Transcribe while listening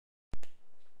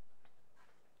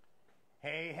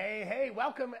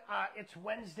welcome. It's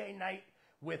Wednesday night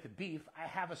with Beef. I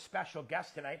have a special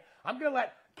guest tonight. I'm going to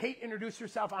let Kate introduce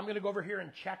herself. I'm going to go over here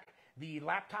and check the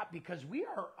laptop because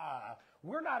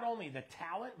we're not only the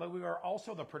talent, but we are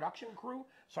also the production crew.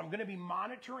 So I'm going to be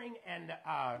monitoring and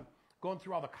going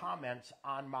through all the comments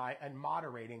on and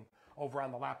moderating over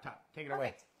on the laptop. Take it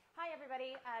away. Hi,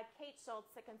 everybody. Kate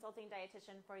Schultz, a consulting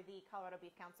dietitian for the Colorado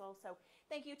Beef Council. So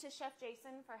thank you to Chef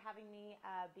Jason for having me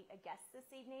be a guest this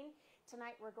evening.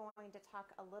 Tonight, we're going to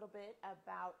talk a little bit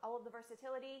about all of the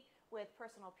versatility with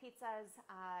personal pizzas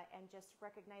and just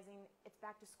recognizing it's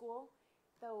back to school,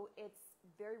 though it's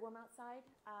very warm outside.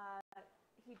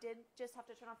 He did just have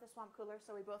to turn off the swamp cooler,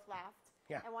 so we both laughed.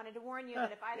 Yeah. I wanted to warn you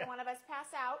that if either one of us pass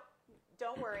out,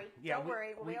 don't worry. Don't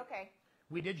worry. We'll be okay.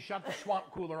 We did shut the swamp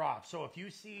cooler off. So if you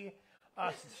see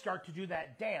us start to do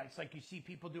that dance like you see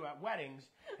people do at weddings,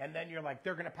 and then you're like,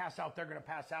 they're going to pass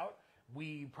out,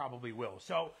 we probably will.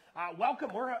 So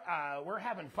welcome. We're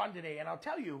having fun today. And I'll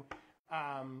tell you,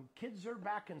 kids are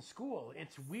back in school.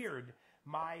 It's weird.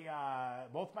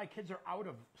 Both my kids are out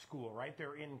of school, right?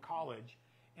 They're in college.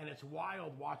 And it's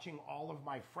wild watching all of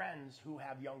my friends who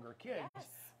have younger kids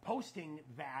posting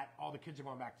that all the kids are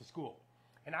going back to school.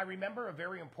 And I remember a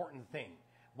very important thing.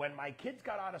 When my kids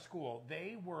got out of school,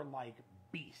 they were like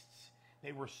beasts.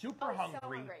 They were super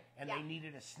hungry, and they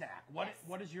needed a snack.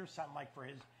 What is your son like for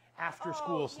his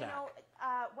after-school snack?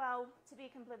 Well, to be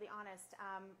completely honest,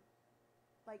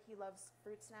 like he loves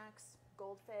fruit snacks,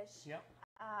 goldfish. Yep.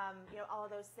 All of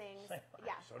those things.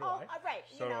 Yeah. So do I. Right.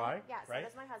 So do I. Yeah. So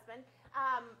does my husband.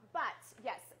 But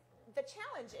yes, the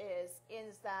challenge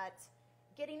is that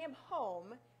getting him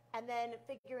home and then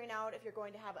figuring out if you're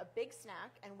going to have a big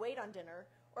snack and wait on dinner,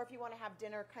 or if you want to have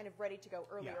dinner kind of ready to go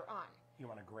earlier on. You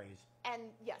want to graze.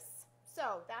 And yes,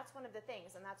 so that's one of the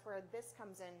things, and that's where this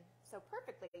comes in so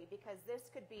perfectly, because this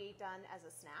could be done as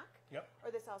a snack, or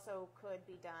this also could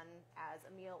be done as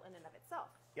a meal in and of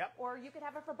itself. Or you could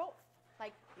have it for both.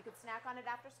 Like, you could snack on it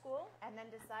after school and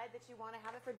then decide that you want to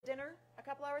have it for dinner a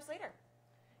couple hours later.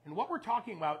 And what we're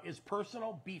talking about is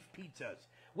personal beef pizzas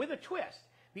with a twist.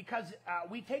 Because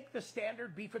we take the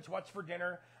standard Beef It's What's for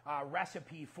Dinner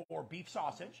recipe for beef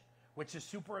sausage, which is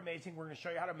super amazing. We're going to show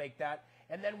you how to make that.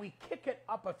 And then we kick it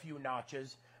up a few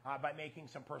notches by making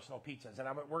some personal pizzas. And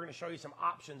we're going to show you some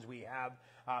options we have.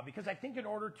 Because I think in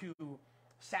order to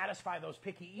satisfy those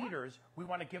picky eaters, we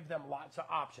want to give them lots of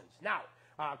options. Now,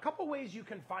 a couple ways you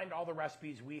can find all the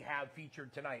recipes we have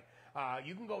featured tonight.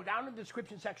 You can go down in the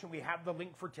description section. We have the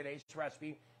link for today's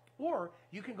recipe. Or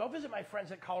you can go visit my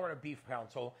friends at Colorado Beef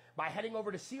Council by heading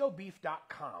over to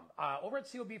cobeef.com. Over at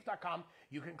cobeef.com,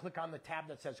 you can click on the tab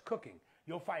that says Cooking.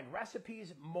 You'll find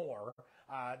recipes more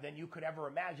than you could ever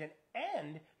imagine,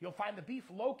 and you'll find the beef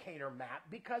locator map,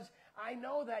 because I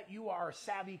know that you are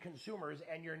savvy consumers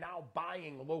and you're now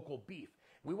buying local beef.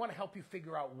 We want to help you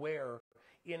figure out where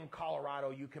in Colorado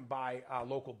you can buy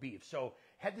local beef. So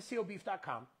head to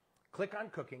cobeef.com, click on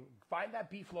Cooking, find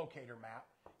that beef locator map.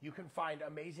 You can find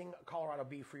amazing Colorado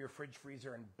beef for your fridge,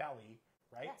 freezer, and belly,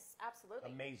 right? Yes,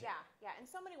 absolutely. Amazing. Yeah, and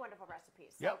so many wonderful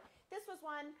recipes. So this was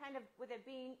one kind of, with it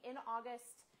being in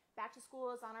August, back to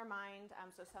school is on our mind.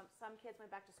 So some kids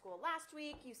went back to school last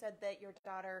week. You said that your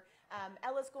daughter,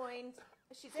 Ella's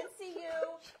she's in CU.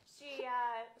 She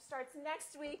starts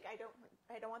next week. I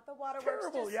don't want the waterworks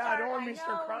to start. I don't want me to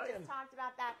start crying. We just talked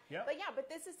about that. But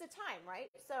this is the time, right?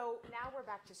 So now we're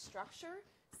back to structure.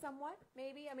 Somewhat,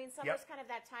 maybe. I mean, summer's kind of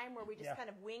that time where we just kind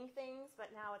of wing things,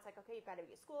 but now it's like, okay, you've got to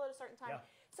be at school at a certain time.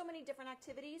 So many different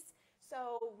activities.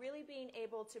 So really being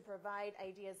able to provide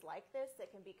ideas like this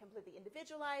that can be completely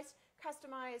individualized,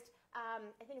 customized.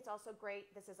 I think it's also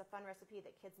great. This is a fun recipe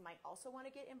that kids might also want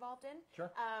to get involved in.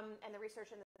 And the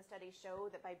research and the studies show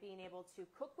that by being able to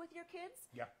cook with your kids,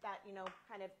 that,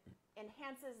 kind of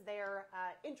enhances their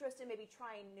interest in maybe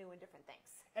trying new and different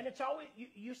things. And it's always,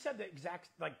 you said the exact,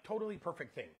 totally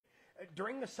perfect thing.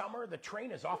 During the summer, the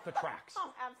train is off the tracks,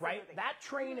 right? That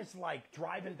train is like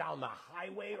driving down the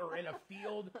highway or in a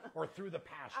field or through the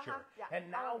pasture. And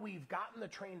now we've gotten the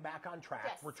train back on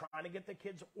track. We're trying to get the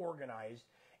kids organized.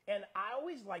 And I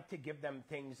always like to give them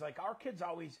things, like our kids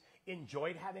always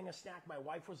enjoyed having a snack. My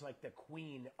wife was like the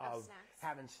queen of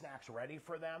having snacks ready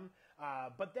for them.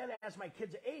 But then as my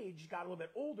kids' age got a little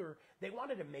bit older, they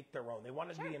wanted to make their own. They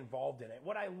wanted to be involved in it.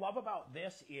 What I love about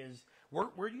this is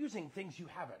we're using things you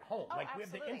have at home. We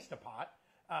have the Instapot.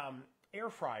 Air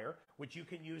fryer, which you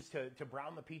can use to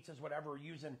brown the pizzas, whatever. We're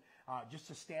using just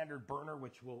a standard burner,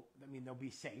 which they'll be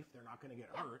safe. They're not going to get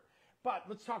hurt. But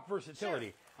let's talk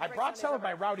versatility. I brought some of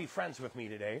my rowdy friends with me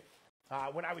today.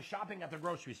 when I was shopping at the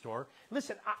grocery store.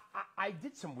 Listen, I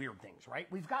did some weird things, right?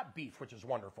 We've got beef, which is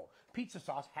wonderful. Pizza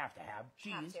sauce, have to have.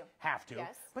 Cheese, have to.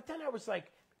 Yes. But then I was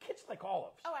like, kids like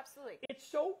olives. Oh, absolutely. It's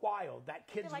so wild that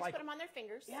kids they like to put them on their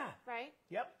fingers. Yeah. Right?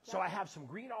 Yep. So I have some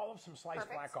green olives, some sliced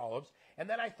black olives, and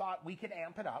then I thought we could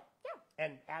amp it up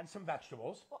and add some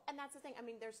vegetables. Well, and that's the thing. I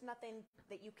mean, there's nothing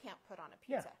that you can't put on a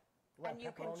pizza. And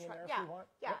you can try, yeah, if you want.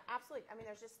 Yeah, absolutely. I mean,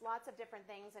 there's just lots of different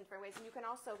things and different ways, and you can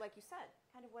also, like you said,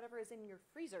 kind of whatever is in your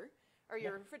freezer or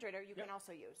your refrigerator, you can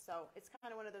also use. So it's kind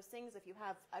of one of those things. If you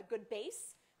have a good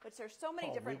base, which there's so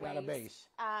many different ways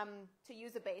to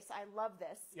use a base. I love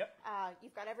this. Yep.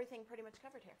 You've got everything pretty much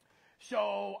covered here.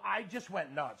 So I just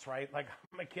went nuts, right? Like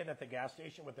I'm a kid at the gas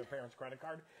station with their parents' credit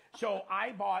card. So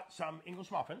I bought some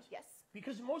English muffins. Yes.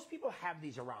 Because most people have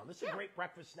these around. This is a great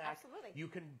breakfast snack. Absolutely. You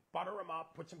can butter them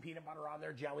up, put some peanut butter on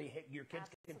there, jelly. Your kids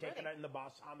can take it in the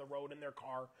bus, on the road, in their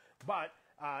car. But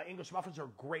English muffins are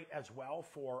great as well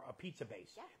for a pizza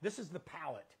base. Yeah. This is the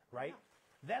palate, right?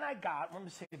 Yeah. Then I got, let me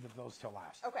save those till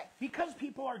last. Okay. Because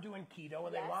people are doing keto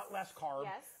and they want less carbs,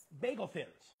 bagel thins.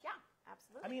 Yeah,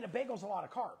 absolutely. I mean, a bagel's a lot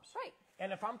of carbs. Right.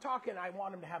 And if I'm talking, I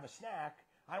want them to have a snack,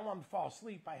 I don't want them to fall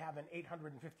asleep by having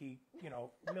 850,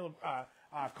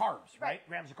 carbs, right?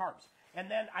 Grams of carbs. And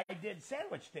then I did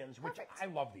sandwich thins, which I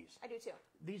love these. I do too.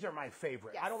 These are my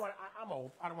favorite. Yes. I'm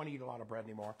old. I don't want to eat a lot of bread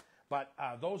anymore. But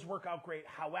those work out great.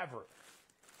 However,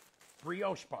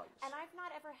 brioche buns. And I've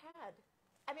not ever had.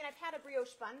 I mean, I've had a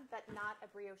brioche bun, but not a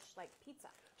brioche like pizza.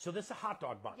 So this is a hot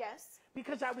dog bun. Yes.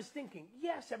 Because I was thinking,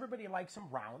 yes, everybody likes them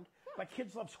round, but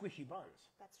kids love squishy buns.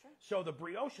 That's true. So the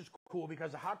brioche is cool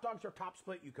because the hot dogs are top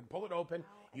split. You can pull it open.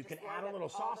 You can add a little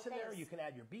sauce in there. You can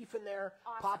add your beef in there,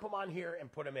 pop them on here,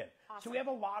 and put them in. Awesome. So we have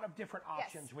a lot of different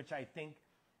options, which I think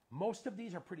most of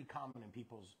these are pretty common in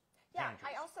people's pantries.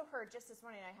 I also heard just this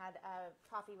morning I had a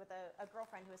coffee with a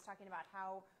girlfriend who was talking about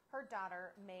how her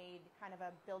daughter made kind of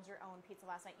a build-your-own pizza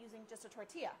last night using just a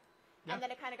tortilla. And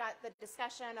then it kind of got the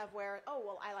discussion of where,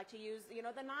 I like to use, the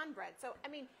naan bread. So, I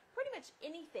mean, pretty much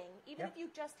anything, even if you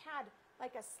just had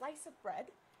like a slice of bread,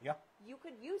 you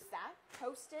could use that,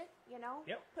 toast it,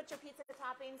 put your pizza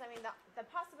toppings. I mean, the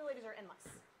possibilities are endless.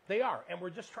 They are. And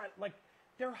we're just trying,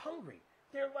 they're hungry.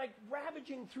 They're like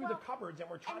ravaging through the cupboards, and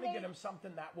we're trying to get them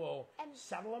something that will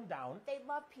settle them down. They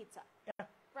love pizza. Yeah.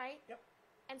 Right? Yep.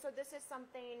 And so this is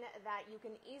something that you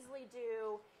can easily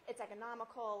do. It's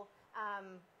economical.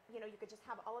 You could just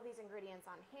have all of these ingredients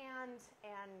on hand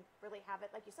and really have it,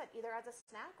 like you said, either as a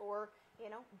snack or,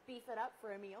 beef it up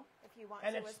for a meal if you want to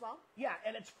as well. Yeah,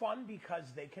 and it's fun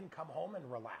because they can come home and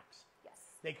relax. Yes.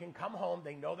 They can come home.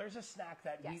 They know there's a snack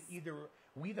that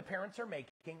we the parents are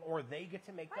making, or they get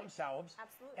to make themselves.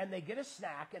 Absolutely. And they get a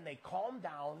snack and they calm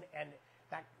down, and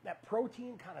that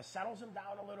protein kind of settles them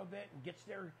down a little bit and gets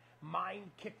their mind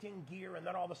kicked in gear, and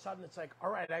then all of a sudden it's like, all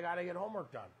right, I got to get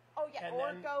homework done. Oh, yeah,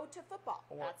 or go to football.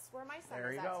 That's where my son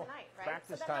is at tonight, right?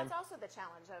 Practice so time. That's also the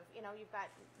challenge of, you've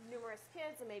got numerous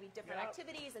kids and maybe different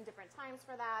activities and different times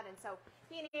for that. And so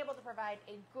being able to provide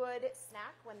a good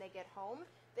snack when they get home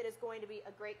that is going to be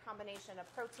a great combination of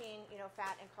protein,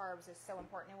 fat and carbs is so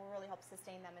important and will really help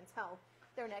sustain them until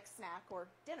their next snack or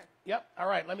dinner. Yep. All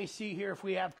right, let me see here if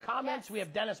we have comments. We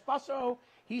have Dennis Busso.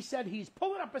 He said he's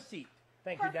pulling up a seat.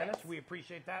 Thank you, Dennis. We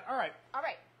appreciate that. All right. All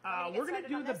right. We're going to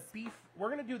do the beef. We're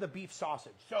going to do the beef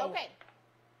sausage. So okay.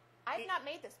 I've not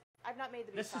made this. I've not made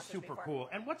the beef sausage before. This is super cool.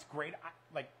 And what's great,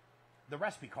 the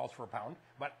recipe calls for a pound,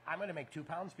 but I'm going to make 2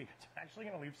 pounds because I'm actually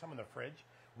going to leave some in the fridge.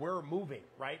 We're moving,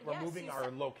 right? We're moving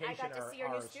our location, I got to see your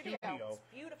new studio. It's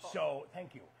beautiful. So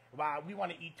thank you. We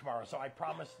want to eat tomorrow, so I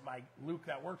promised Luke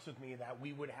that works with me that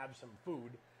we would have some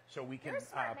food so we can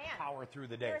power through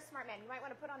the day. You're a smart man. You might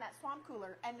want to put on that swamp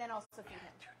cooler and then also feed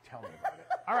him. Tell me about it.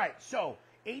 All right, so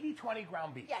 80-20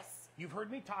 ground beef. Yes. You've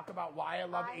heard me talk about why I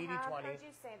love 80-20. I have heard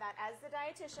you say that. As the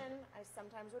dietitian, I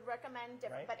sometimes would recommend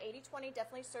different, but 80-20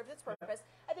 definitely serves its purpose.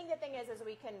 I think the thing is this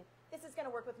is going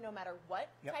to work with no matter what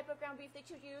type of ground beef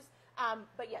that you use.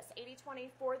 But yes,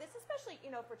 80-20 for this, especially,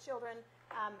 for children,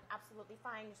 absolutely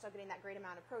fine. You're still getting that great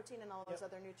amount of protein and all those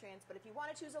other nutrients. But if you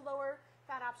want to choose a lower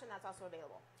fat option, that's also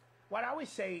available. What I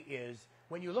always say is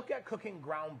when you look at cooking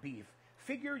ground beef,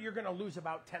 figure you're going to lose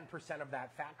about 10% of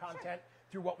that fat content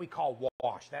through what we call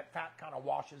wash. That fat kind of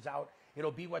washes out.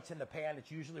 It'll be what's in the pan.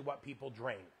 It's usually what people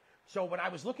drain. So when I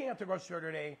was looking at the grocery store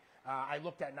today, I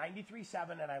looked at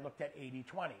 93.7 and I looked at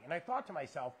 80-20. And I thought to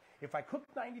myself, if I cook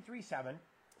 93.7,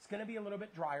 it's going to be a little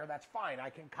bit drier. That's fine. I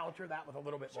can counter that with a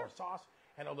little bit more sauce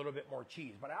and a little bit more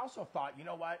cheese. But I also thought, you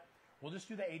know what? We'll just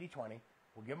do the 80-20.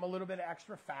 We'll give them a little bit of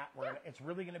extra fat. It's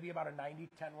really going to be about a 90-10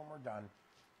 when we're done,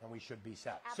 and we should be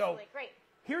set. Absolutely. Great.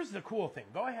 here's the cool thing.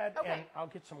 Go ahead Okay. and I'll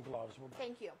get some gloves.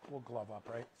 Thank you. We'll glove up,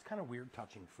 right? It's kind of weird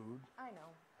touching food. I know.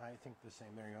 I think the same.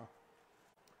 There you go.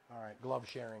 All right, glove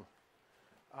sharing.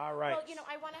 All right. Well,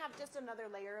 I want to have just another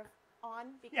layer on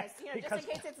because, Yeah, just in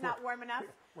case it's not warm enough.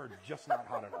 We're just not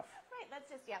hot enough. Right,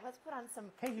 let's put on some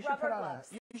Hey, you should rubber put on gloves.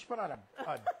 you should put on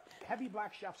a heavy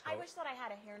black chef's coat. I wish that I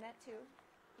had a hairnet too,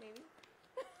 maybe.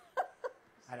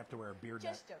 I'd have to wear a beard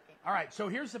Just net. joking. All right, so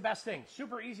here's the best thing.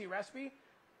 Super easy recipe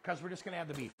because we're just going to add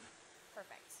the beef.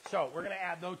 Perfect. So we're going to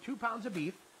add those 2 pounds of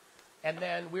beef, and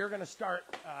then we're going to start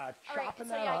chopping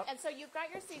that up. And so you've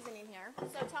got your seasoning here.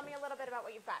 So tell me a little bit about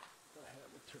what you've got. Go ahead,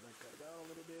 I'm going to turn that guy down a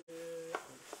little bit.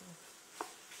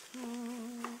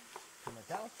 Turn that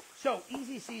down. So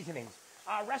easy seasonings.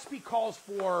 Recipe calls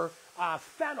for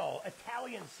fennel,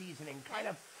 Italian seasoning. Kind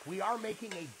of, we are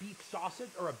making a beef sausage,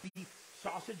 or a beef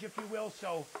sausage, if you will.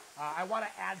 So I want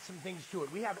to add some things to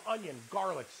it. We have onion,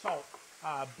 garlic, salt,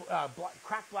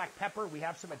 cracked black pepper. We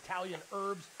have some Italian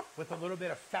herbs with a little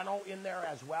bit of fennel in there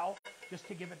as well, just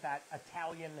to give it that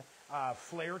Italian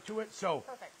flair to it. So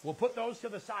Perfect. We'll put those to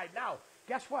the side. Now,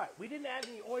 guess what? We didn't add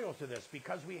any oil to this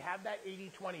because we have that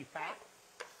 80-20 fat.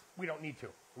 We don't need to.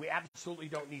 We absolutely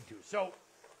don't need to. So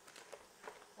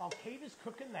while Kate is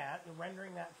cooking that and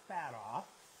rendering that fat off,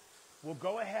 we'll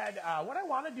go ahead. What I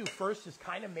want to do first is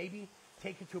kind of maybe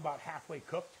take it to about halfway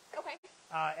cooked. Okay.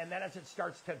 And then as it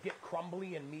starts to get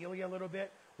crumbly and mealy a little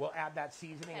bit, we'll add that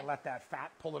seasoning and let that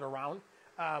fat pull it around.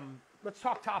 Let's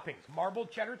talk toppings.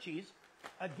 Marbled cheddar cheese.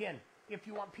 Again, if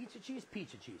you want pizza cheese,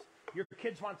 pizza cheese. Your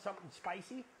kids want something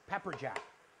spicy, pepper jack.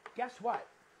 Guess what?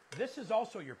 This is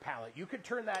also your palate. You could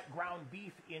turn that ground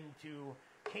beef into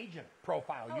Cajun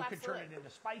profile. You could turn it into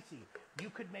spicy. You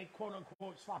could make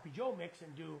quote-unquote sloppy Joe mix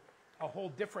and do a whole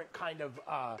different kind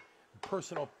of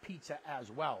personal pizza as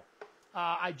well.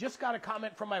 I just got a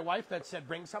comment from my wife that said,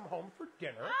 bring some home for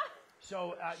dinner.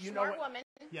 So you know what, woman.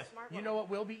 yes, Smart you woman. know what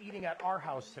we'll be eating at our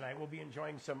house tonight. We'll be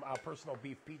enjoying some personal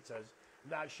beef pizzas.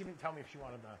 She didn't tell me if she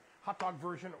wanted the hot dog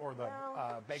version or the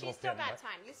bagel She's still thin, got but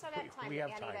time. You still got time, we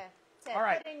have Annie, time. to All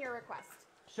right. put in your request.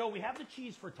 So we have the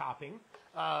cheese for topping.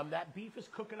 That beef is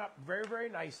cooking up very, very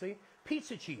nicely.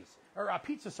 Pizza cheese, or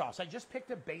pizza sauce. I just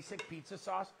picked a basic pizza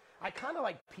sauce. I kind of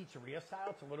like pizzeria style.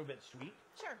 It's a little bit sweet.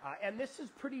 Sure. And this is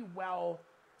pretty well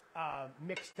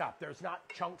mixed up. There's not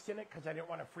chunks in it because I didn't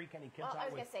want to freak any kids Well, out I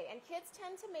was with. going to say, and kids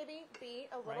tend to maybe be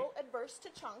a little adverse to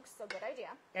chunks, so good idea.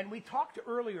 And we talked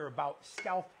earlier about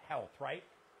stealth health, right?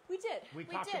 We did. We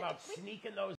talked about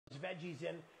sneaking those veggies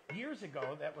in. Years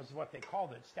ago, that was what they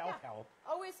called it, stealth health.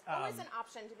 Always an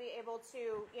option to be able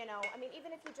to, I mean,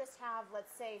 even if you just have,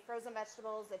 let's say, frozen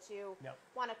vegetables that you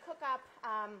want to cook up.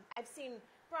 I've seen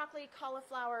broccoli,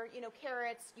 cauliflower,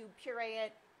 carrots, you puree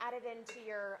it, add it into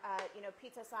your,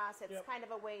 pizza sauce. It's kind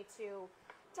of a way to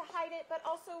hide it, but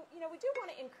also, we do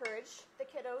want to encourage the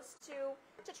kiddos to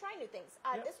try new things.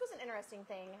 This was an interesting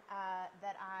thing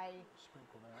that I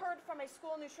heard from a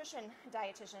school nutrition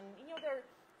dietitian. They're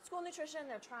school nutrition,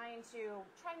 they're trying to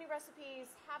try new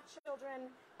recipes, have children,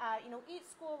 eat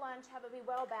school lunch, have it be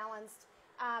well balanced.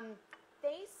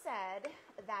 They said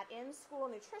that in school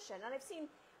nutrition, and I've seen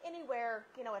anywhere,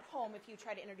 at home, if you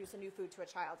try to introduce a new food to a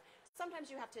child,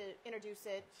 sometimes you have to introduce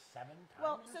it 7 times.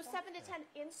 Well, so 7 to 10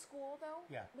 in school, though.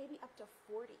 Yeah. Maybe up to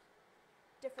 40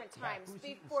 different Yeah, times who's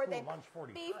eating before school they lunch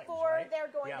 40 times, before right? they're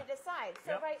going Yeah. to decide.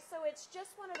 So so it's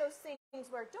just one of those things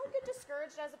where don't get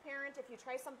discouraged as a parent if you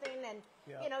try something and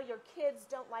your kids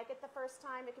don't like it the first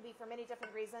time. It could be for many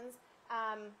different reasons.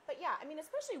 But yeah, I mean,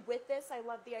 especially with this, I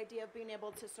love the idea of being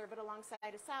able to serve it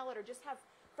alongside a salad or just have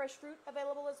fresh fruit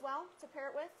available as well to pair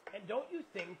it with. And don't you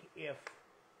think if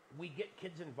we get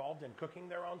kids involved in cooking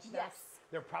their own snacks,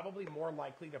 they're probably more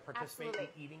likely to participate in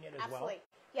eating it as well?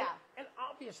 Yeah. And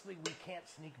obviously we can't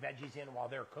sneak veggies in while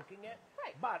they're cooking it.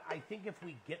 Right. But I think if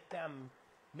we get them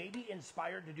maybe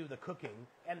inspired to do the cooking,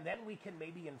 and then we can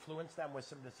maybe influence them with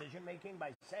some decision making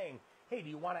by saying, hey, do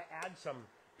you want to add some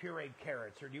pureed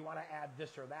carrots, or do you want to add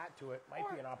this or that to it? Might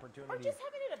be an opportunity. Or just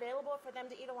having it available for them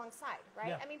to eat alongside, right?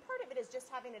 Yeah. I mean, part of it is just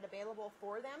having it available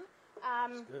for them.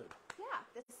 That's good. Yeah,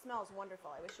 this smells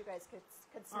wonderful. I wish you guys could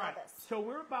smell All right, this. so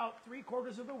we're about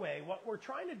 3/4 of the way. What we're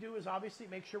trying to do is obviously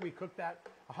make sure we cook that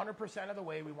 100% of the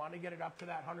way. We want to get it up to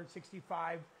that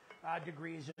 165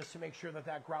 degrees just to make sure that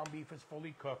that ground beef is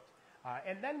fully cooked.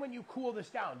 And then when you cool this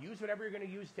down, use whatever you're going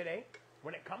to use today.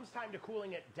 When it comes time to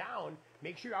cooling it down,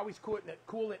 make sure you always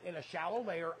cool it in a shallow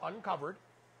layer, uncovered.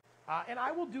 And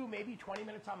I will do maybe 20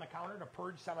 minutes on the counter to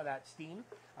purge some of that steam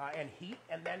and heat,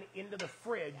 and then into the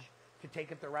fridge to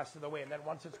take it the rest of the way. And then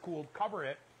once it's cooled, cover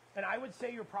it. And I would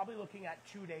say you're probably looking at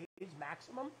 2 days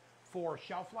maximum for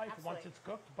shelf life once it's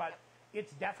cooked. But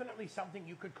it's definitely something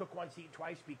you could cook once, eat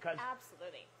twice because...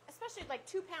 Absolutely. Especially like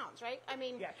 2 pounds, right? I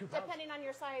mean, 2 pounds. Depending on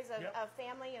your size of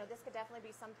family, this could definitely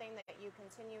be something that you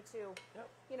continue to,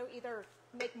 either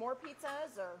make more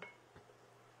pizzas or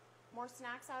more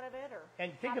snacks out of it, or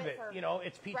and think of it,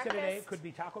 it's pizza breakfast. Today, could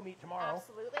be taco meat tomorrow.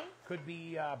 Absolutely. Could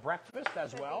be breakfast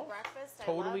as well. Be breakfast.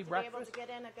 Totally I love to breakfast. be able to get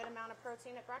in a good amount of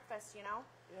protein at breakfast,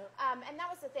 Yeah. And that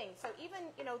was the thing. So even,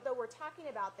 though we're talking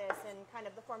about this in kind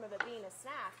of the form of it being a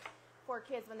snack for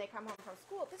kids when they come home from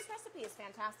school, this recipe is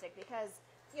fantastic because,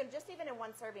 just even in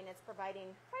one serving, it's providing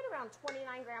right around 29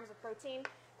 grams of protein,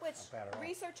 which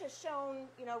research has shown,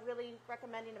 really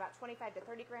recommending about 25 to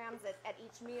 30 grams at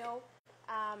each meal.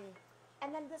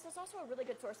 And then this is also a really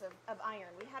good source of iron.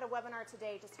 We had a webinar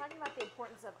today just talking about the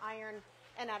importance of iron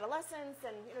in adolescence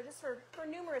and, just for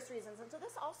numerous reasons. And so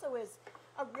this also is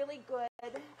a really good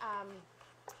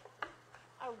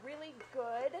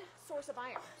source of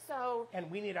iron. So and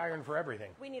we need iron for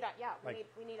everything. We need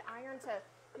we need iron to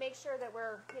make sure that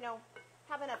we're,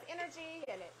 have enough energy,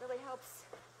 and it really helps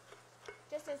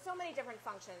just in so many different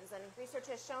functions. And research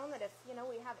has shown that if,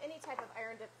 we have any type of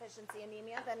iron deficiency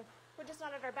anemia, then we're just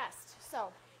not at our best. So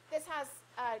this has,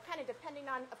 kind of depending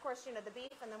on, of course, the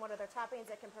beef and then what other toppings,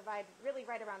 it can provide really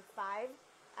right around 5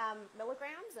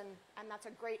 milligrams, and that's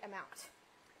a great amount.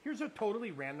 Here's a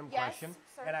totally random question,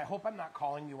 and I hope I'm not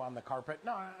calling you on the carpet.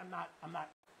 No, I'm not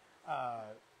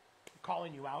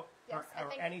calling you out or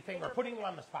anything, or putting you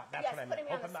on the spot. That's what I meant.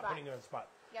 Hope I'm not putting you on the spot.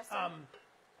 Yes, sir.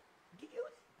 Do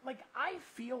you, I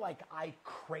feel like I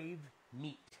crave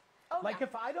meat. Oh,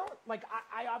 if I don't,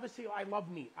 I obviously, I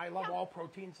love meat. I love all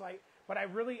proteins, but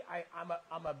I'm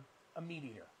a meat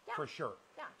eater, for sure.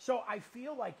 Yeah. So I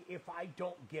feel like if I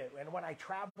don't get, and when I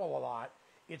travel a lot,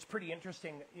 it's pretty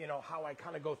interesting, how I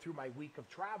kind of go through my week of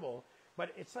travel,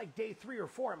 but it's like day 3 or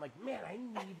 4, I'm like, man, I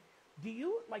need... Do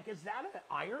you, is that an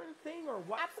iron thing or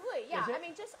what? Absolutely, yeah. I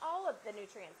mean, just all of the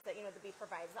nutrients that, the beef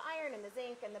provides, the iron and the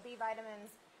zinc and the B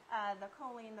vitamins, the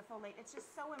choline, the folate, it's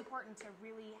just so important to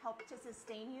really help to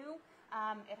sustain you.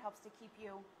 It helps to keep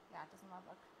you, doesn't that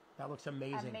look? That looks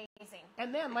amazing. Amazing.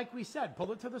 And then, like we said,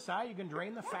 pull it to the side. You can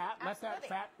drain the fat, let that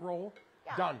fat roll.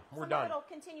 Yeah. Done. We're done. It'll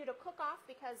continue to cook off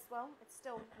because, it's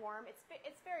still warm.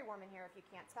 It's very warm in here if you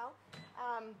can't tell.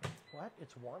 What?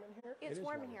 It's warm in here? It's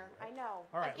warm in here. I know.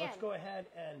 All right, let's go ahead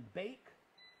and bake.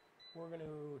 We're going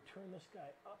to turn this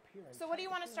guy up here. So what do you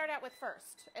want to start out with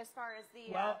first as far as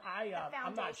the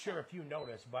I'm not sure if you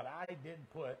noticed, but I did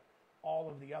put all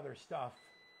of the other stuff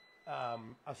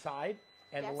aside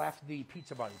and left the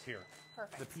pizza buns here.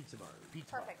 Perfect. The pizza buns.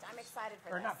 Perfect. I'm excited for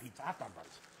this. Or not pizza, hot dog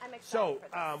buns. I'm excited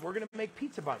for this. We're going to make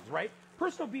pizza buns, right?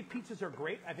 Personal beef pizzas are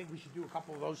great. I think we should do a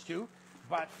couple of those too.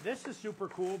 But this is super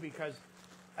cool because,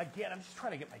 again, I'm just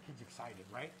trying to get my kids excited,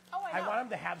 right? Oh, I know. I want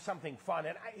them to have something fun.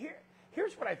 And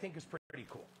here's what I think is pretty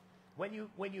cool. When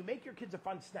you make your kids a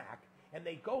fun snack and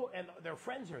they go and their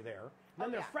friends are there, and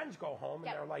then their friends go home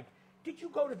and they're like, did you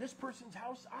go to this person's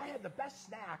house? I had the best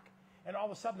snack. And all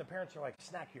of a sudden, the parents are like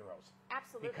snack heroes.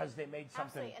 Absolutely. Because they made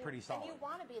something pretty solid. And you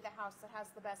want to be the house that has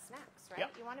the best snacks, right?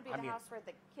 Yep. You want to be the house where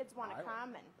the kids want to come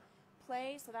and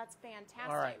play, so that's fantastic.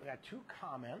 All right, we got 2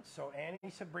 comments. So Annie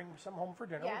said bring some home for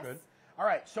dinner. Yes. We're good. All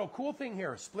right, so cool thing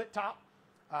here, split top.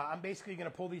 I'm basically going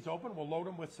to pull these open. We'll load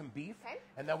them with some beef,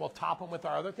 and then we'll top them with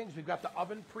our other things. We've got the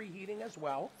oven preheating as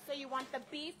well. So you want the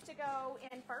beef to go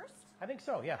in first? I think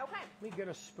so, yeah. Okay. Let me get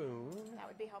a spoon. That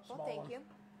would be helpful. Small Thank one. you.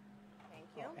 Thank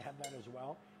you. I'll add that as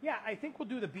well. Yeah, I think we'll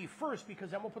do the beef first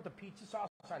because then we'll put the pizza sauce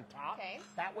on top. Okay.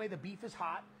 That way the beef is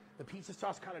hot. The pizza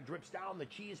sauce kind of drips down. The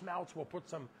cheese melts. We'll put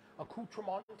some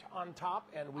accoutrement on top,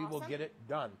 and we will get it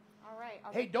done. All right.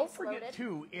 Hey, don't forget,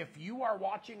 too, if you are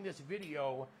watching this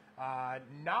video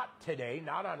not today,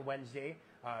 not on Wednesday,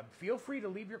 feel free to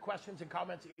leave your questions and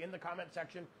comments in the comment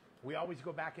section. We always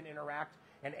go back and interact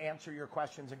and answer your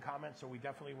questions and comments, so we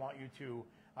definitely want you to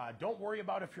don't worry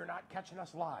about if you're not catching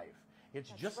us live.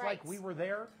 It's just like we were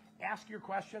there. Ask your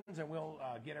questions, and we'll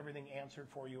get everything answered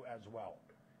for you as well.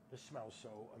 This smells so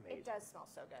amazing. It does smell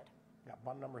so good. Got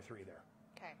bun number 3 there.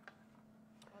 Okay.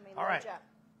 Let me All right. up.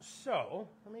 So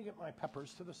let me get my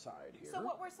peppers to the side here. So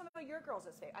what were some of your girls'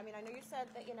 favorite? I mean, I know you said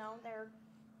that,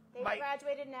 they've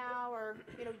graduated now or,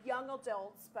 young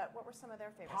adults, but what were some of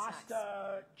their favorite snacks?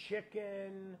 Pasta,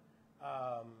 chicken.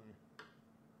 I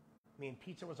mean,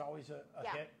 pizza was always a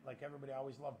hit. Like, everybody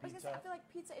always loved pizza. I feel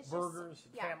like pizza is burgers.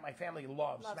 just... My family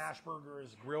loves smash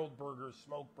burgers, grilled burgers,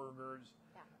 smoked burgers,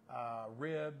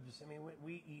 ribs. I mean,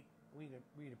 we eat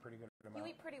a pretty good amount.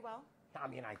 You eat pretty well. I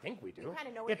mean, I think we do. You kind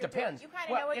of know what you're depends. Doing. You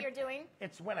kind of know what you're doing.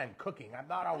 It's when I'm cooking. I'm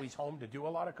not always home to do a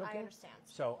lot of cooking. I understand.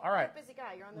 So, all right. You're a busy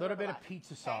guy. You're on the little bit of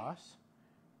pizza sauce,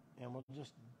 and we'll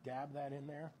just dab that in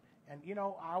there. And, you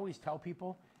know, I always tell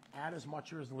people, add as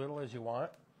much or as little as you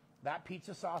want. That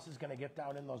pizza sauce is going to get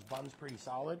down in those buns pretty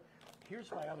solid.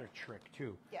 Here's my other trick,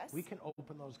 too. Yes. We can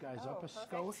open those guys up a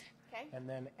skosh and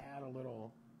then add a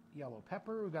little yellow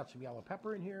pepper. We've got some yellow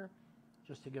pepper in here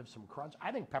just to give some crunch.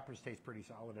 I think peppers taste pretty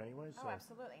solid anyway. So. Oh,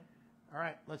 absolutely. All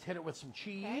right, let's hit it with some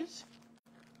cheese. Okay.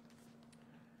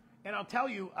 And I'll tell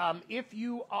you, if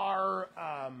you are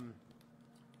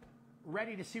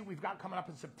ready to see what we've got coming up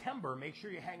in September, make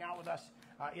sure you hang out with us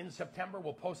in September.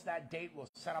 We'll post that date. We'll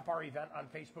set up our event on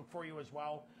Facebook for you as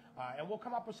well. And we'll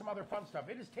come up with some other fun stuff.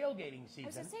 It is tailgating season. I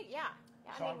was going to say, yeah.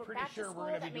 So I'm pretty sure we're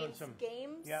going to be doing some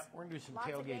games. Yeah, we're going to do some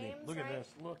tailgating. Games, look at this.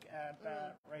 Look at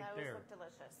that right there. Those look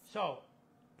delicious. So,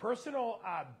 personal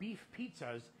beef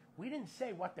pizzas. We didn't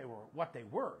say what they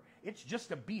were. It's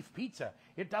just a beef pizza.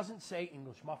 It doesn't say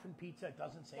English muffin pizza. It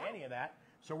doesn't say any of that.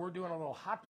 So we're doing a little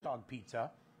hot dog pizza,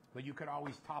 but you could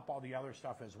always top all the other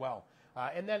stuff as well.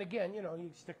 And then again, you know, you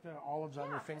stick the olives on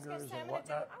your fingers and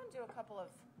whatnot. I'm going to do a couple of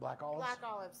black olives. Black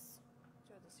olives.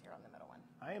 Do this here on the middle one.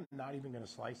 I am not even going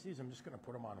to slice these. I'm just going to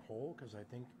put them on whole because I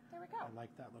think there we go. I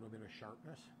like that little bit of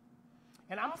sharpness.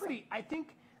 And I'm pretty. I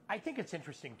think it's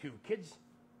interesting too. Kids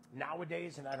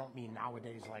nowadays, and I don't mean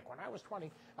nowadays like when I was 20,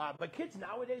 but kids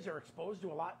nowadays are exposed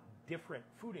to a lot different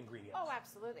food ingredients. Oh,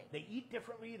 absolutely. They eat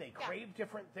differently. They crave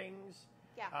different things.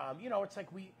 Yeah. You know, it's like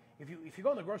if you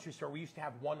go in the grocery store, we used to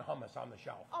have one hummus on the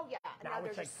shelf. Oh yeah. Now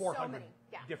it's like 400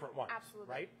 different ones.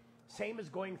 Absolutely. Right. Same as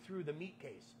going through the meat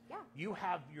case. Yeah. You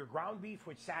have your ground beef,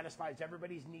 which satisfies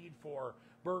everybody's need for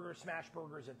burgers, smash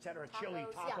burgers, etc., chili,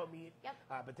 taco meat. Yep.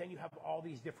 But then you have all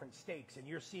these different steaks, and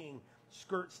you're seeing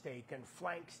skirt steak and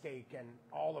flank steak and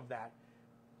all of that.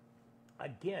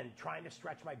 Again, trying to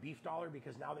stretch my beef dollar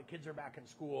because now that kids are back in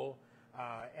school,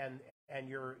 and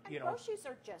you're, you know,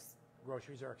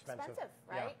 groceries are expensive,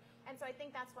 right? Yeah. And so I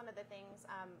think that's one of the things.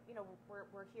 You know,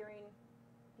 we're hearing.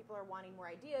 People are wanting more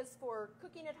ideas for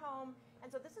cooking at home.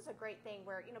 And so this is a great thing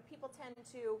where, you know, people tend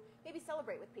to maybe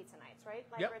celebrate with pizza nights, right?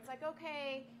 Like where it's like,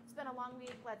 okay, it's been a long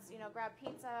week, let's, you know, grab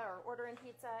pizza or order in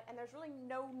pizza. And there's really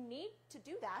no need to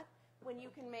do that when you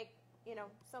can make, you know,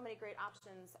 so many great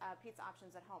options, pizza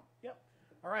options at home. Yep.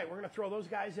 All right, we're going to throw those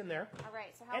guys in there. All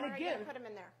right, so how are you going to put them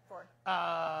in there for?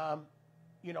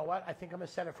 You know what? I think I'm going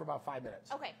to set it for about 5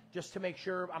 minutes. Okay. Just to make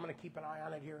sure. I'm going to keep an eye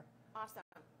on it here. Awesome.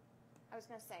 I was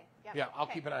going to say. Yep. Yeah, I'll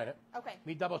keep an eye on it. Okay. Let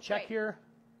me double check here.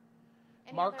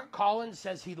 Mark Collins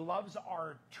says he loves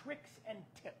our tricks and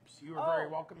tips. You are very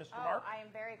welcome, Mr. Mark. I am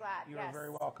very glad. You are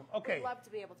very welcome. Okay. We'd love to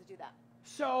be able to do that.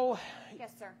 So.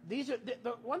 Yes, sir. These are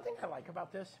the one thing I like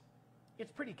about this.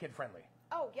 It's pretty kid friendly.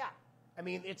 Oh yeah. I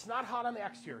mean, it's not hot on the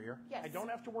exterior. Yes. I don't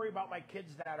have to worry about my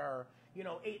kids that are, you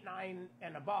know, 8, 9,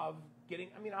 and above getting.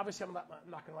 I mean, obviously, I'm not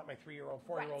going to let my 3-year-old,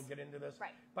 4-year-old get into this.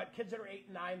 Right. But kids that are 8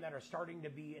 and 9 that are starting to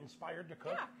be inspired to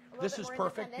cook, this is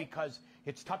perfect because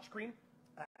it's touchscreen.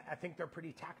 I think they're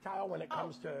pretty tactile when it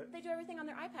comes to. They do everything on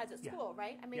their iPads at school,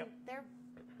 right? I mean, they're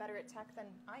better at tech than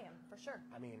I am, for sure.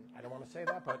 I mean, I don't want to say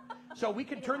that, but so we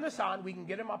can turn this on. We can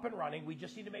get them up and running. We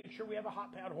just need to make sure we have a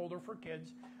hot pad holder for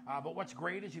kids. But what's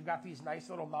great is you've got these nice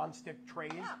little nonstick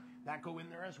trays that go in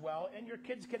there as well, and your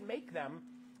kids can make them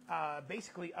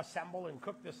basically assemble and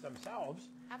cook this themselves.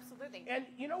 Absolutely. And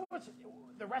you know what's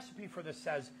the recipe for this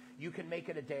says you can make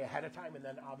it a day ahead of time, and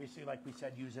then obviously, like we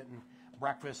said, use it in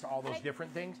breakfast, all those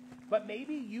different things. But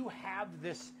maybe you have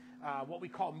this. What we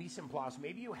call mise en place.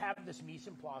 Maybe you have this mise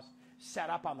en place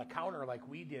set up on the counter like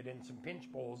we did in some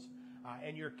pinch bowls,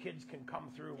 and your kids can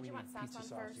come through. Did you want pizza sauce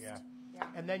first? Yeah.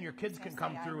 And then your kids can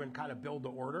come through and kind of build the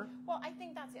order. Well, I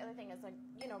think that's the other thing is like,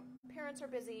 you know, parents are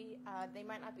busy. They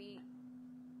might not be.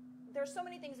 There's so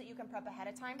many things that you can prep ahead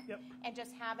of time and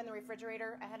just have in the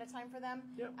refrigerator ahead of time for them.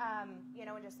 You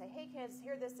know, and just say, hey, kids,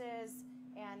 here this is,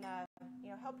 and, you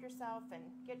know, help yourself and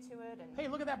get to it. And hey,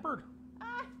 look at that bird.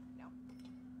 No.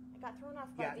 I got thrown off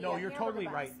by the no, you're totally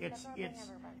right.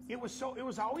 It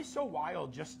was always so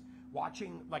wild just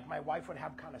watching, like my wife would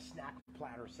have kind of snack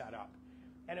platter set up.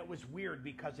 And it was weird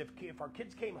because if our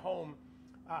kids came home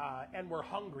and were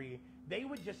hungry, they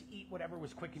would just eat whatever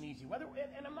was quick and easy.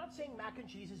 And I'm not saying mac and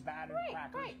cheese is bad and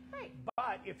crackers. Right.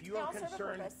 But if you are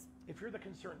concerned, if you're the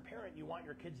concerned parent, you want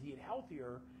your kids to eat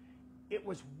healthier. It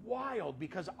was wild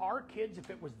because our kids,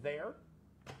 if it was there,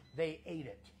 they ate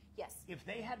it. Yes. If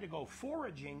they had to go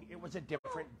foraging, it was a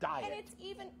different diet. And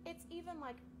it's even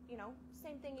like, you know,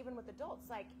 same thing even with adults.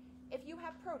 Like if you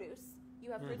have produce,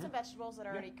 you have fruits and vegetables that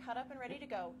are already cut up and ready to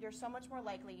go, you're so much more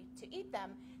likely to eat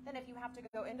them than if you have to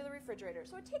go into the refrigerator.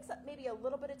 So it takes maybe a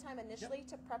little bit of time initially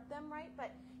to prep them, right?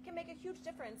 But can make a huge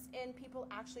difference in people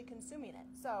actually consuming it.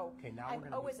 So I'm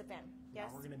always a fan. Yes.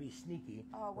 Now we're going to be sneaky.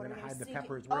 Oh, we're going to hide the sneaky?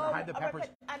 peppers. We're going to hide the peppers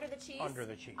under the cheese. under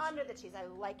the cheese. Under the cheese. I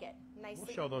like it. Nicely.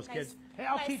 We'll show those kids. Hey,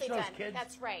 I'll teach those kids.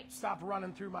 That's right. Stop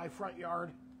running through my front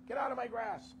yard. Get out of my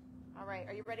grass. All right.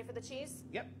 Are you ready for the cheese?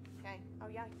 Yep. Okay. Oh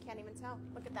yeah, you can't even tell.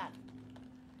 Look at that.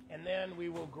 And then we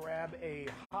will grab a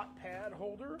hot pad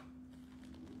holder.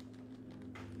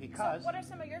 Because. So what are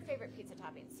some of your favorite pizza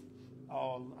toppings?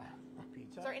 Oh,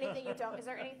 pizza. Is there anything you don't? Is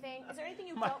there anything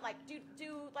you don't like?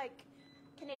 Do like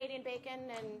Canadian bacon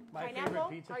and my pineapple? Favorite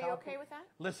pizza Are you topping? okay with that?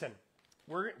 Listen,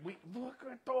 we look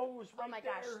at those right Oh my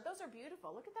there. gosh, those are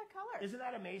beautiful. Look at that color. Isn't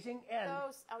that amazing? And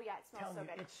those. Oh yeah, it smells so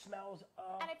good. it smells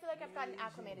And I feel like I've gotten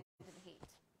acclimated to the heat.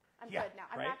 I'm Yeah, good now.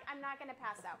 right? I'm not going to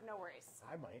pass out. No worries.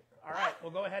 I might. All right,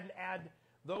 we'll go ahead and add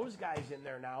those guys in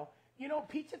there now. You know,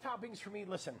 pizza toppings for me,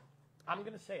 listen, I'm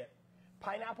going to say it.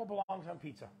 Pineapple belongs on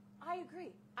pizza. I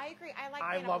agree. I like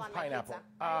I pineapple love on pineapple. my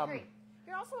pizza. I agree.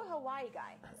 You're also a Hawaii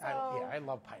guy. So I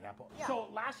love pineapple. Yeah. So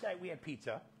last night we had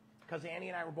pizza because Annie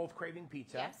and I were both craving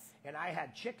pizza. Yes. And I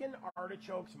had chicken,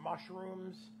 artichokes,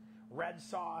 mushrooms, red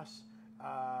sauce,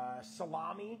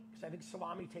 salami, because I think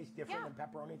salami tastes different than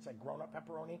pepperoni. It's like grown-up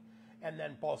pepperoni. And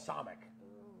then balsamic.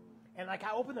 Ooh. And like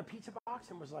I opened the pizza box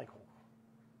and was like, oh,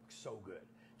 looks so good.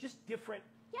 Just different.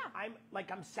 Yeah. I'm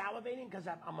salivating because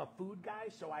I'm a food guy,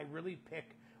 so I really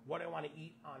pick what I want to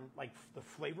eat on like the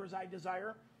flavors I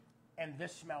desire. And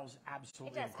this smells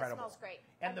absolutely incredible. It smells great.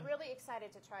 And I'm really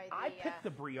excited to try the. I picked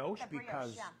the brioche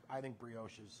because yeah. I think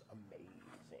brioche is amazing.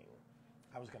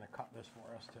 I was going to cut this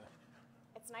for us to.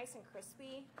 It's nice and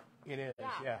crispy. It is,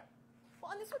 yeah.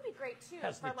 Well, and this would be great too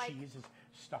As for the like cheese is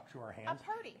stuck to our a hands.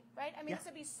 party, right? I mean, this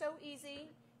would be so easy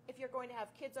if you're going to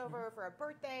have kids over for a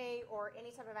birthday or any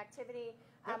type of activity.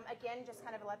 Again, just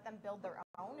kind of let them build their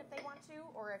own if they want to,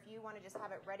 or if you want to just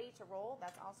have it ready to roll,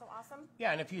 that's also awesome.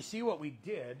 Yeah, and if you see what we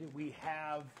did, we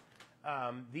have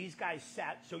these guys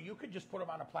set, so you could just put them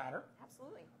on a platter.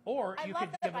 Absolutely. Or I you love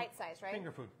could the give them bite size, right?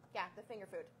 finger food. Yeah, the finger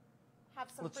food.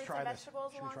 Have some Let's fruits try and this.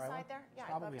 vegetables Should we try one? alongside there. Yeah,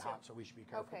 it's probably I'd love hot, to. so we should be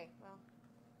careful. Okay, well.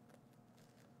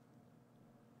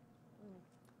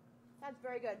 That's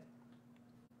very good.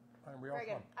 Very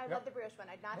good. I love the brioche one.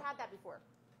 I'd not had that before.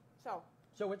 So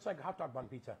it's like hot dog bun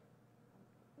pizza.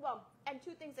 Well, and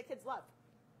two things that kids love.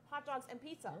 Hot dogs and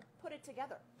pizza. Put it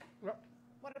together. Yep.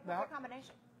 What a perfect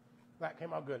combination. That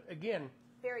came out good. Again,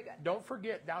 very good. Don't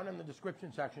forget, down in the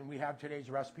description section, we have today's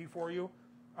recipe for you.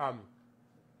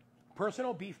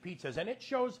 Personal beef pizzas. And it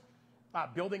shows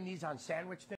building these on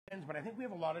sandwich thins, but I think we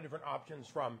have a lot of different options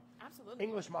from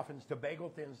English muffins to bagel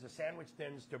thins to sandwich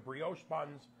thins to brioche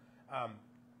buns,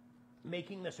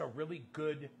 making this a really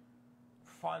good,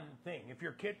 fun thing. If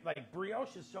your kid, like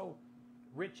brioche is so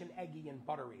rich and eggy and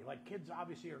buttery. Like kids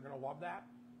obviously are going to love that.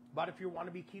 But if you want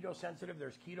to be keto sensitive,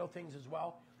 there's keto things as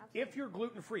well. Absolutely. If you're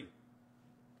gluten free,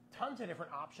 tons of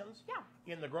different options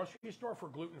in the grocery store for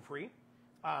gluten free.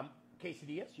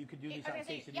 Quesadillas, you could do these on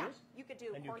quesadillas. Yeah, you could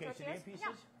do and corn do quesadilla tortillas. pieces.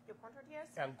 Yeah, do corn tortillas.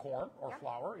 And corn or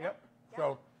flour. Yep.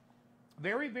 So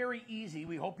very, very easy.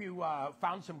 We hope you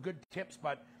found some good tips,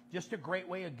 but just a great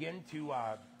way again to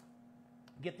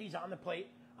get these on the plate,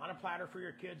 on a platter for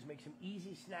your kids, make some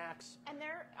easy snacks. And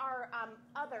there are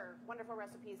other wonderful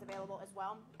recipes available as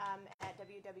well at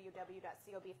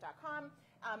www.cobeef.com,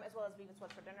 as well as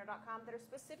veganswhatsfordinner.com that are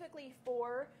specifically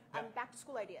for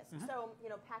back-to-school ideas. So,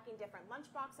 packing different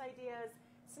lunchbox ideas,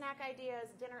 snack ideas,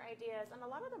 dinner ideas, and a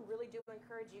lot of them really do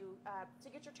encourage you to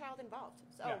get your child involved.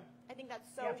 So I think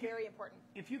that's very important.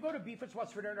 If you go to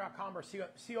beefitswhatsfordinner.com or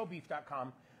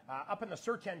cobeef.com, up in the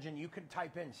search engine, you can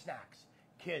type in snacks,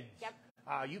 kids. Yep.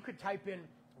 You could type in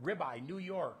ribeye, New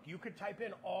York. You could type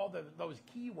in all those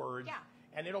keywords,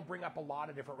 and it'll bring up a lot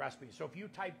of different recipes. So if you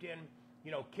typed in,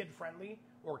 kid-friendly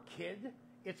or kid,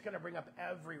 it's going to bring up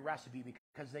every recipe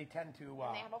because they tend to...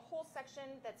 and they have a whole section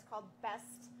that's called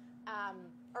best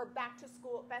back to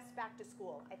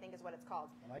school, I think is what it's called.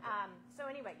 I like it. So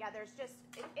anyway, there's just,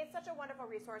 it's such a wonderful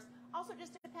resource. Also,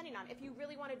 just depending on, if you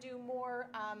really want to do more,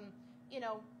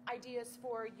 ideas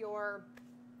for your...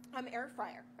 air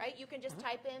fryer, right? You can just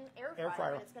type in air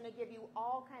fryer, and it's going to give you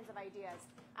all kinds of ideas.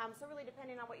 So really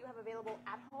depending on what you have available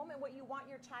at home and what you want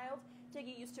your child to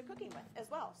get used to cooking with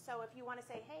as well. So if you want to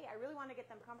say, hey, I really want to get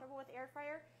them comfortable with air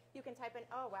fryer, you can type in,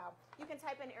 you can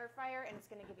type in air fryer, and it's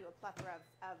going to give you a plethora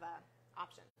of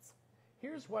options.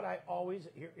 Here's what I always,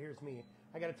 here's me.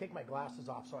 I got to take my glasses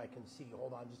off so I can see.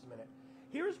 Hold on just a minute.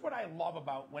 Here's what I love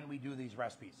about when we do these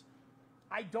recipes.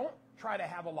 I don't try to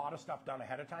have a lot of stuff done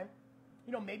ahead of time.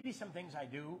 Maybe some things I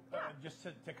do just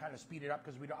to kind of speed it up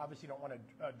because we obviously don't want to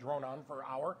drone on for an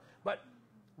hour. But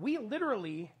we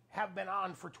literally have been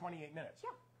on for 28 minutes.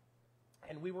 Yeah.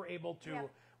 And we were able to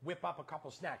whip up a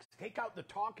couple snacks. Take out the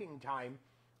talking time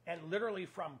And literally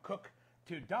from cook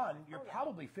to done, you're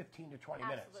probably 15 to 20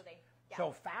 minutes. Absolutely. Yeah.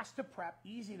 So fast to prep,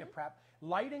 easy to prep,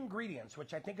 light ingredients,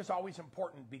 which I think is always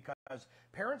important because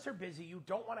parents are busy. You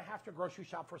don't want to have to grocery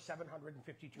shop for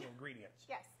 752 ingredients.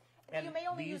 Yes. And you may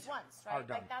only use once, right? Are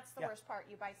done. Like that's the worst part.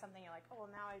 You buy something, you're like, oh, well,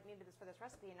 now I needed this for this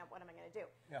recipe, and what am I going to do?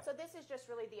 Yeah. So this is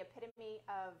just really the epitome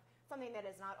of something that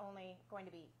is not only going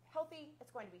to be healthy,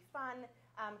 it's going to be fun,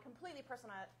 completely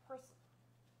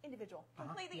individual,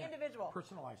 completely individual.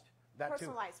 Personalized. That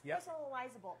Personalized. Too. Yep.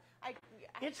 Personalizable.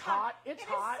 It's hot. It's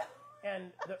hot.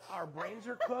 And our brains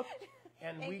are cooked,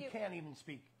 and we can't even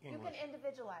speak English. You can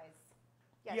individualize.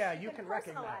 Yes, yeah, you can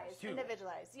recognize, too.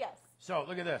 Individualize, yes. So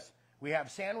look at this. We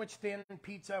have sandwich thin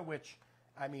pizza, which,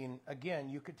 I mean, again,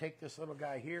 you could take this little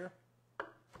guy here,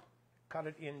 cut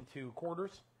it into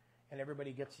quarters, and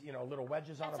everybody gets, little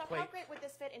wedges on a plate. So how great would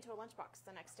this fit into a lunchbox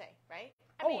the next day, right?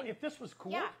 I mean, if this was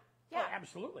cool? Yeah. Oh,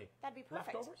 absolutely. That'd be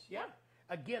perfect. Leftovers? Yeah.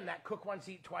 Again, that cook once,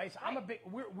 eat twice. Right.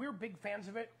 We're big fans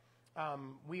of it.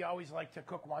 We always like to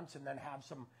cook once and then have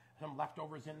some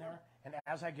leftovers in there. And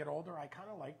as I get older, I kind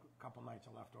of like a couple nights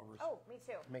of leftovers. Oh, me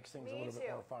too. Makes things a little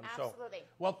bit more fun. Absolutely. So,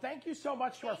 well, thank you so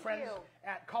much to our friends you.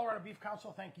 at Colorado Beef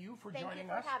Council. Thank you for joining us. Thank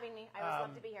you for having me. I always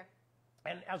love to be here.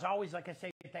 And as always, like I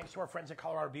say, thanks to our friends at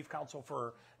Colorado Beef Council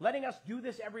for letting us do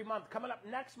this every month. Coming up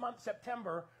next month,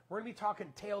 September, we're going to be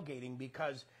talking tailgating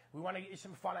because we want to get you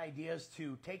some fun ideas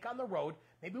to take on the road.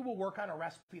 Maybe we'll work on a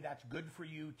recipe that's good for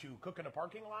you to cook in a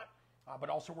parking lot,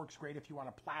 but also works great if you want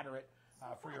to platter it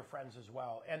for your friends as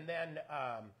well. And then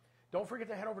don't forget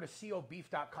to head over to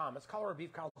cobeef.com. It's Colorado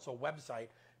Beef Council website.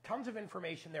 Tons of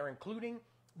information there, including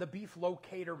the beef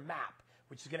locator map,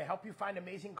 which is going to help you find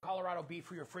amazing Colorado beef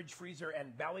for your fridge, freezer,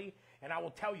 and belly. And I will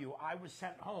tell you, I was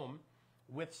sent home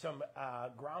with some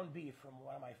ground beef from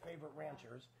one of my favorite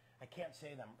ranchers. I can't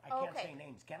say them. I can't say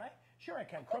names. Can I? Sure I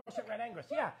can. Crochet Red Angus.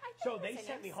 Yeah. So they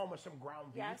sent me home with some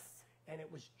ground beef. Yes. And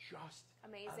it was just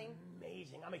amazing.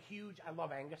 I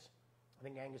love Angus. I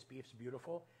think Angus beef's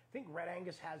beautiful. I think Red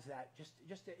Angus has that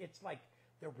it's like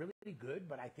they're really good,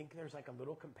 but I think there's like a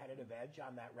little competitive edge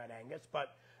on that Red Angus.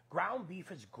 But ground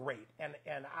beef is great. And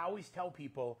I always tell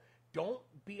people, don't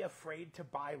be afraid to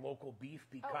buy local beef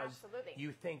because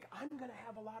you think, I'm going to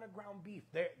have a lot of ground beef.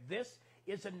 This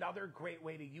is another great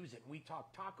way to use it. We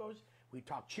talk tacos, we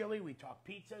talk chili, we talk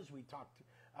pizzas, we talk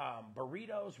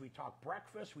burritos, we talk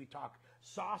breakfast, we talk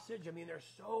sausage. I mean, there's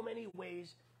so many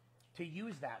ways to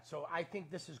use that. So I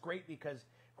think this is great because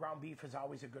ground beef is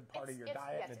always a good part of your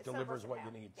diet and it delivers what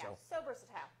you need. Yeah, so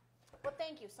versatile. Well,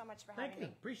 thank you so much for having me.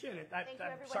 Appreciate it. I'm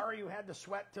sorry you had to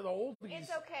sweat to the oldies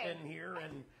in here,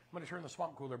 and I'm going to turn the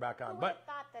swamp cooler back on. Who would have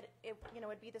thought that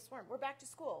it'd be this warm? We're back to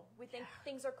school. We think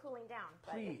things are cooling down,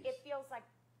 but it feels like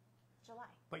July.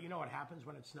 But you know what happens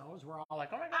when it snows? We're all like,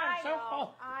 oh my God, it's so cold.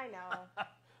 I know.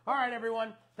 All right,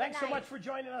 everyone. Thanks so much for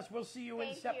joining us. We'll see you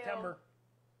in September.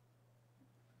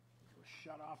 We'll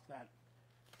shut off that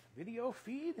video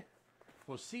feed.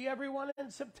 We'll see everyone in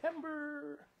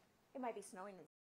September. It might be snowing in